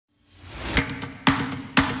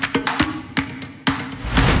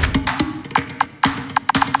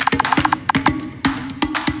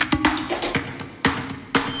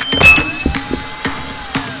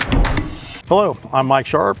Hello, I'm Mike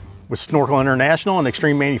Sharp with Snorkel International and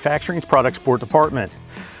Extreme Manufacturing's Product Support Department.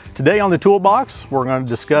 Today on the toolbox, we're going to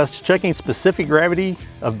discuss checking specific gravity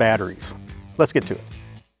of batteries. Let's get to it.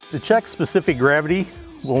 To check specific gravity,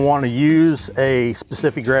 we'll want to use a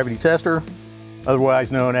specific gravity tester,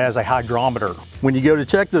 otherwise known as a hydrometer. When you go to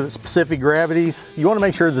check the specific gravities, you want to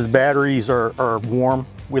make sure that the batteries are warm.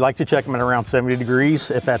 We like to check them at around 70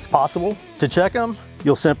 degrees if that's possible. To check them,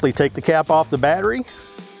 you'll simply take the cap off the battery.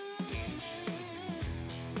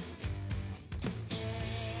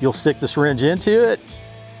 You'll stick the syringe into it,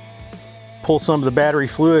 pull some of the battery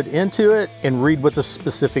fluid into it, and read what the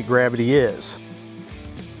specific gravity is.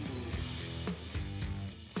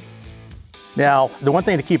 Now, the one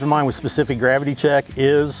thing to keep in mind with specific gravity check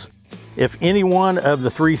is if any one of the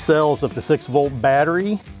 3 cells of the 6-volt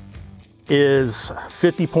battery is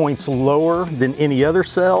 50 points lower than any other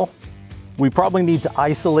cell, we probably need to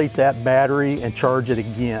isolate that battery and charge it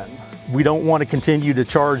again. We don't want to continue to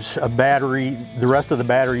charge a battery, the rest of the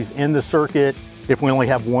batteries in the circuit, if we only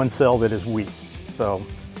have one cell that is weak. So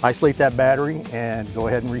isolate that battery and go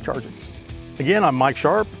ahead and recharge it. Again, I'm Mike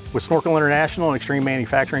Sharp with Snorkel International and Extreme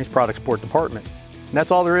Manufacturing's Product Support Department. And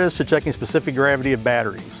that's all there is to checking specific gravity of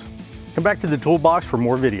batteries. Come back to the toolbox for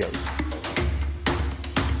more videos.